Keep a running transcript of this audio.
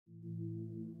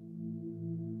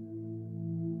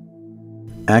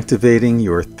Activating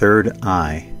your third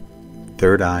eye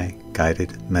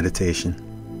guided meditation.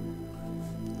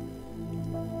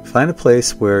 Find a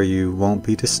place where you won't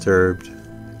be disturbed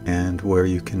and where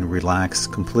you can relax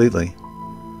completely,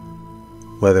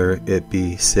 whether it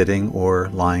be sitting or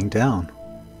lying down.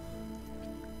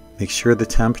 Make sure the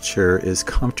temperature is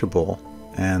comfortable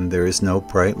and there is no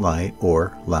bright light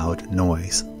or loud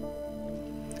noise.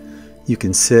 You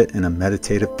can sit in a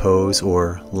meditative pose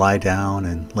or lie down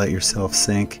and let yourself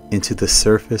sink into the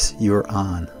surface you're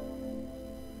on.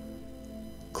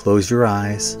 Close your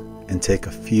eyes and take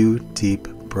a few deep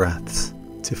breaths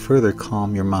to further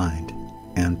calm your mind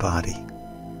and body.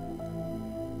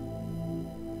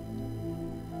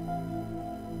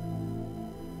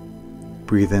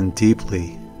 Breathe in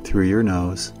deeply through your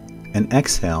nose and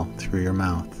exhale through your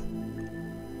mouth.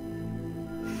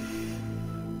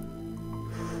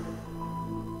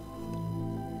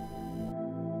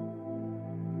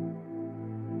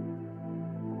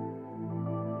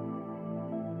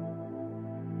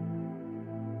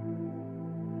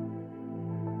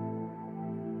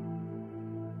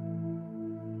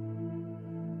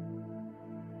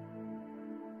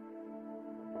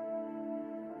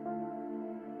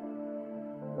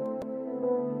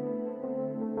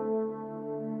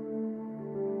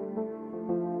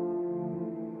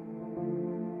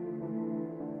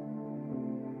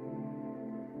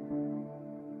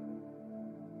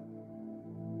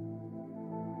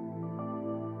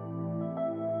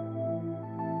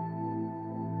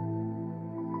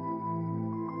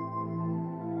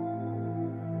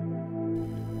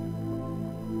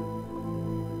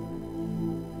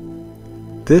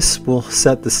 This will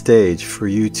set the stage for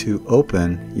you to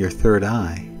open your third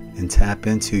eye and tap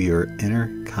into your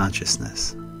inner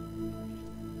consciousness.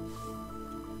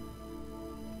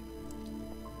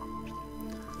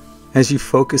 As you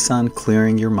focus on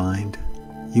clearing your mind,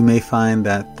 you may find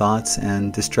that thoughts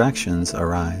and distractions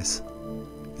arise.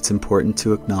 It's important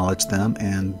to acknowledge them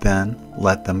and then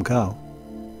let them go,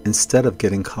 instead of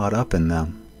getting caught up in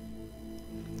them.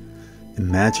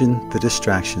 Imagine the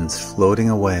distractions floating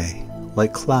away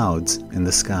like clouds in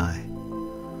the sky,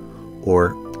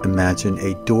 or imagine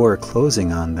a door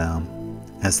closing on them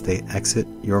as they exit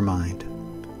your mind.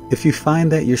 If you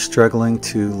find that you're struggling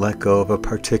to let go of a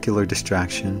particular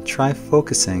distraction, try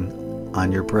focusing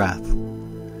on your breath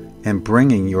and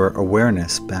bringing your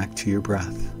awareness back to your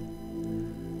breath.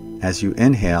 As you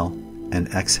inhale and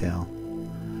exhale,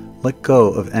 let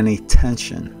go of any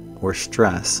tension or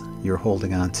stress you're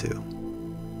holding on to.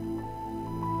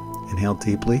 Inhale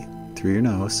deeply through your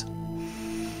nose.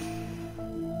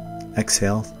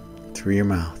 Exhale through your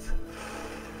mouth.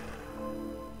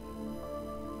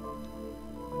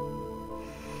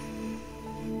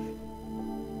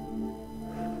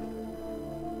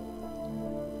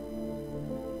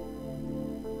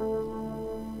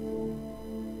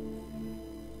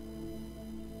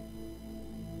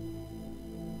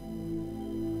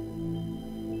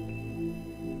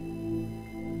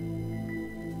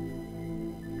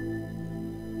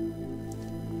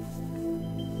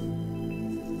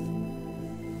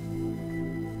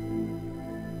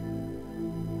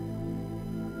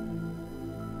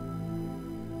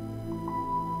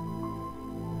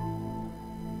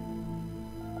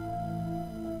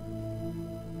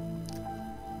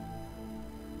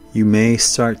 You may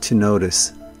start to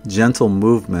notice gentle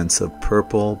movements of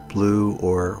purple, blue,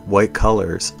 or white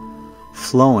colors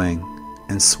flowing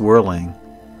and swirling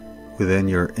within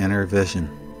your inner vision.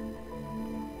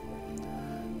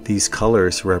 These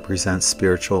colors represent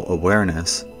spiritual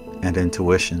awareness and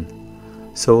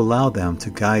intuition, so allow them to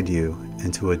guide you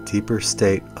into a deeper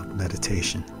state of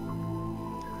meditation.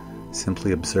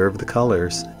 Simply observe the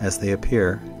colors as they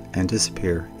appear and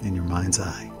disappear in your mind's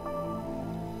eye.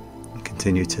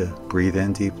 Continue to breathe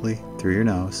in deeply through your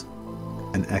nose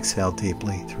and exhale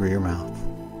deeply through your mouth.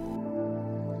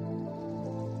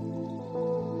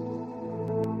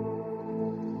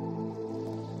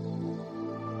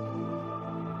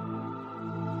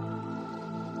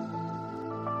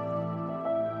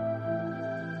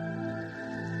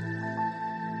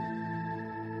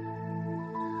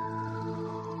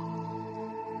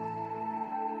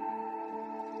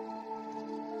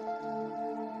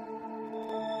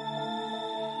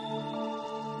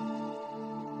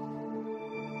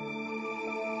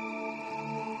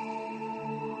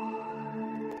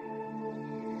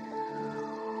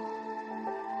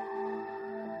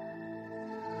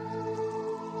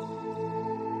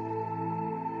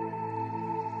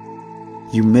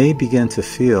 You may begin to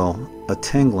feel a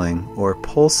tingling or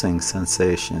pulsing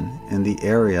sensation in the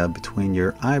area between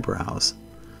your eyebrows,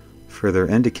 further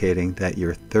indicating that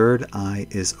your third eye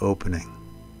is opening.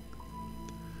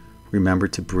 Remember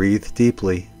to breathe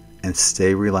deeply and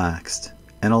stay relaxed,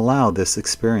 and allow this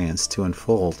experience to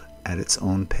unfold at its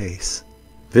own pace.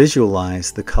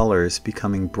 Visualize the colors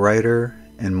becoming brighter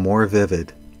and more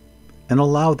vivid, and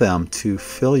allow them to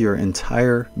fill your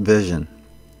entire vision.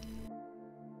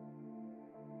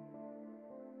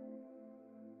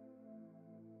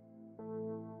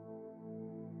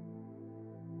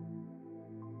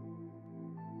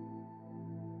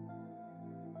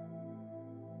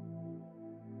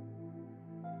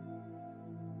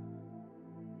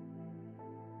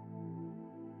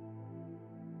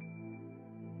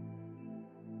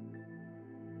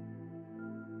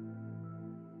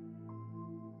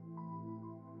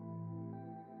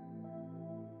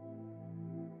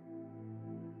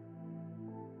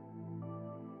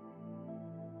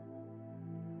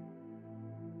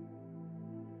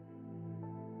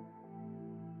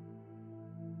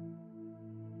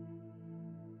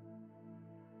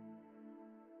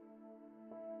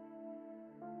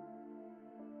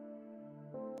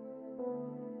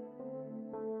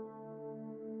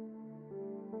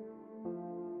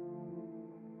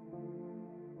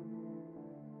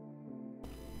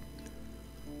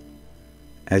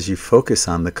 As you focus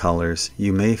on the colors,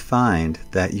 you may find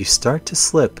that you start to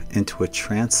slip into a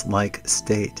trance-like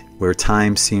state where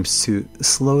time seems to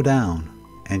slow down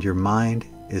and your mind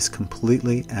is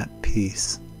completely at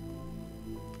peace.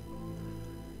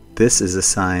 This is a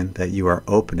sign that you are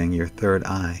opening your third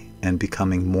eye and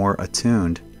becoming more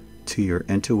attuned to your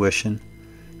intuition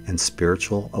and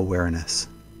spiritual awareness.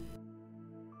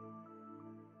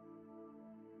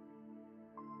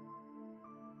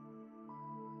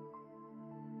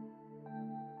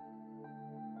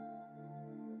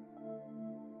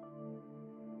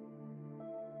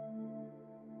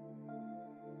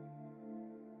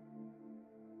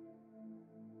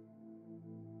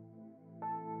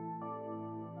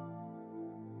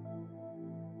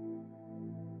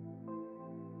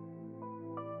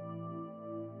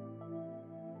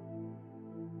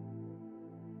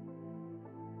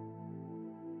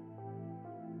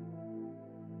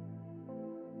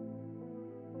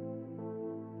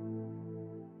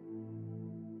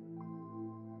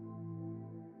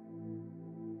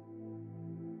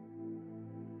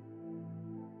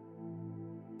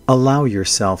 Allow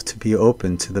yourself to be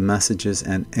open to the messages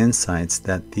and insights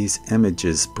that these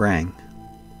images bring.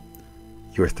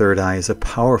 Your third eye is a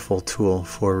powerful tool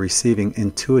for receiving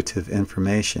intuitive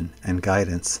information and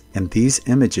guidance, and these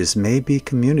images may be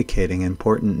communicating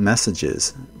important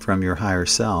messages from your higher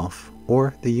self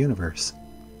or the universe.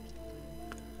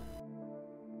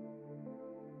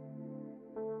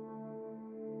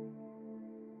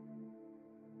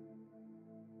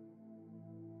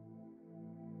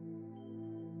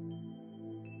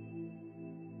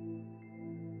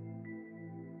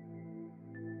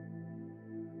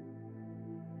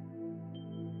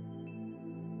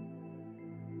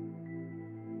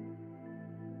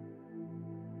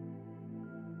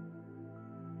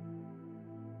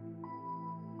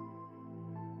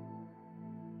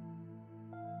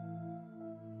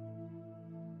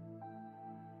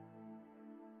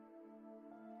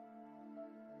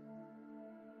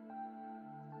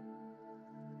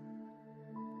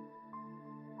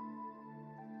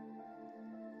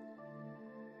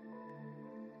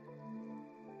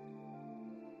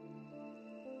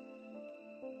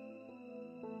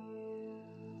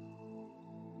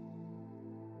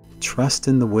 Trust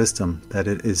in the wisdom that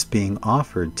it is being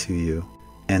offered to you,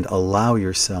 and allow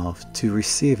yourself to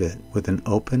receive it with an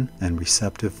open and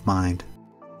receptive mind.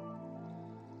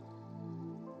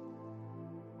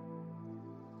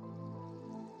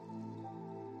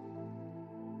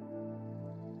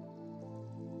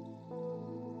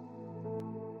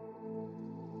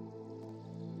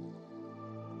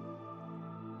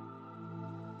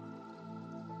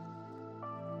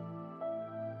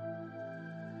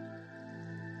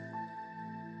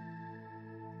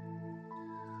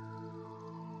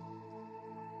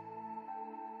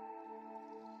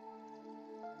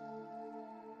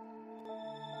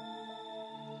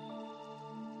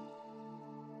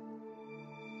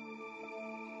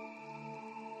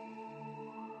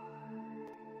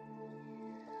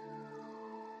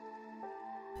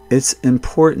 It's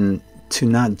important to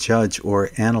not judge or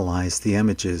analyze the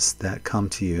images that come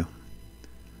to you.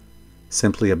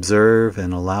 Simply observe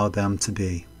and allow them to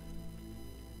be.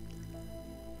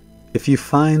 If you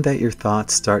find that your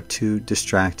thoughts start to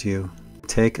distract you,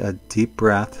 take a deep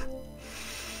breath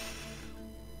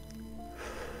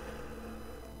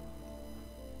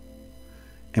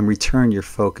and return your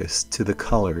focus to the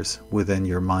colors within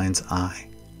your mind's eye.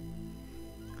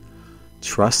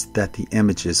 Trust that the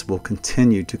images will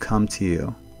continue to come to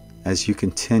you, as you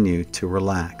continue to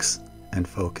relax and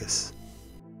focus.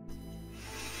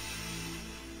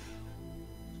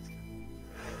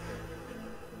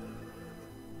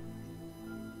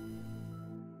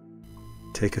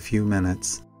 Take a few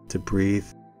minutes to breathe,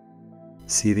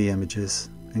 see the images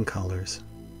and colors,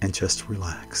 and just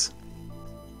relax.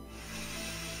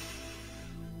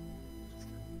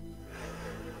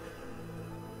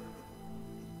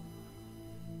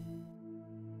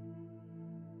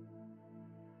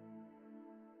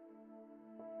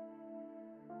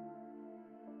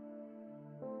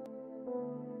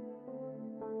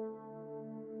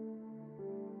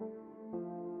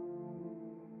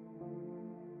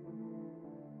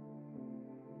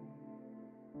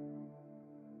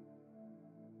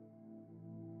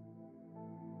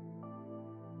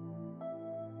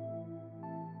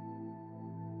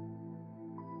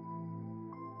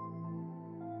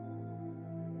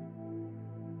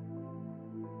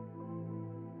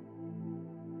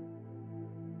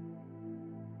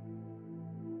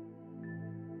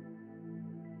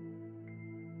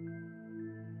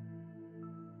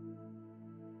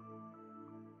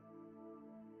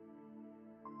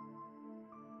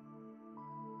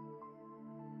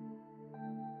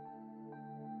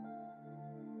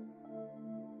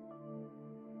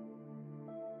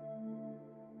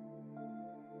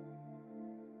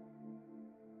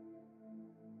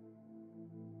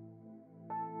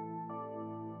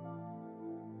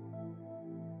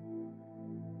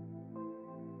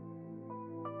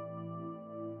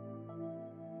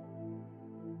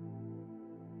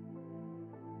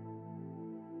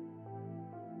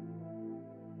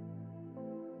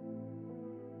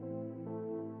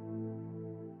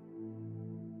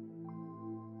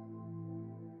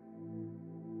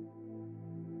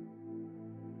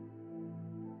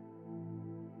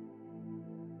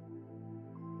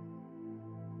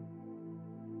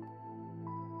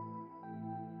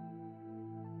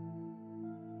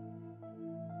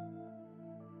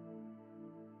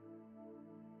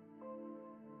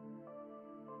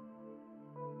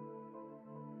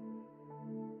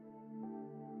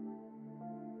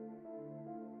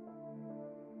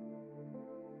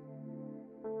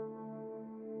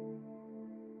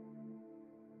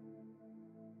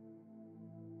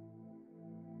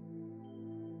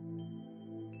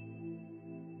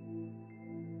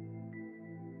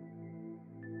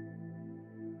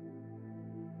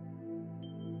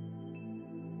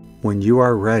 When you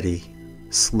are ready,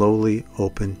 slowly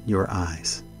open your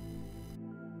eyes.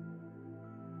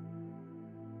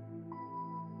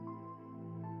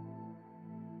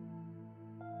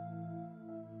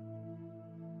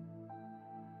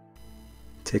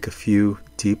 Take a few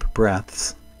deep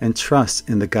breaths and trust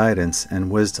in the guidance and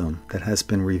wisdom that has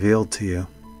been revealed to you.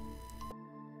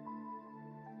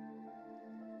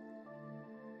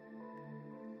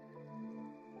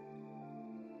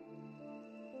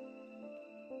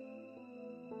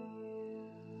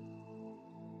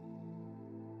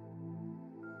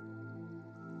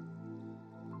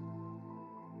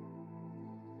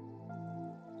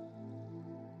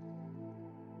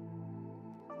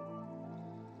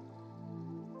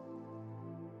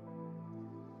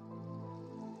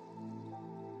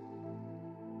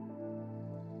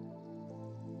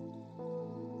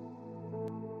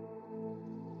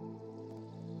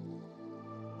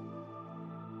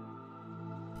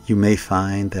 You may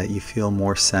find that you feel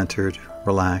more centered,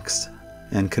 relaxed,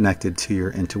 and connected to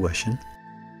your intuition.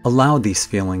 Allow these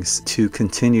feelings to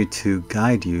continue to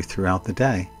guide you throughout the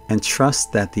day, and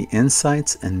trust that the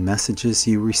insights and messages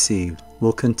you received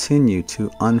will continue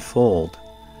to unfold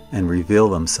and reveal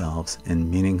themselves in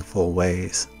meaningful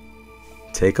ways.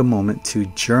 Take a moment to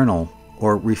journal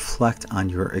or reflect on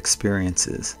your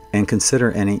experiences and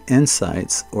consider any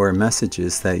insights or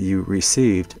messages that you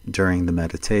received during the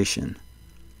meditation.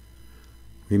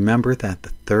 Remember that the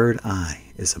third eye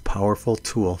is a powerful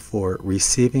tool for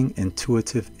receiving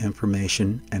intuitive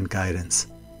information and guidance.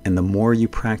 And the more you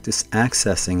practice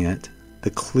accessing it, the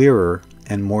clearer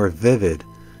and more vivid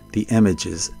the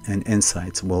images and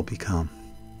insights will become.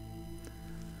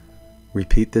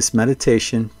 Repeat this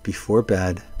meditation before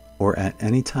bed or at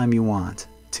any time you want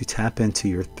to tap into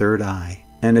your third eye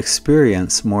and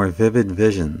experience more vivid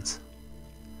visions.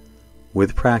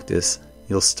 With practice,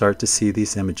 you'll start to see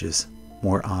these images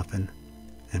more often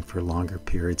and for longer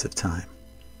periods of time.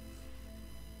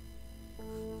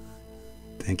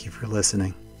 Thank you for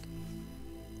listening.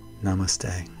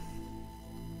 Namaste.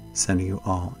 Sending you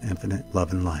all infinite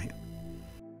love and light.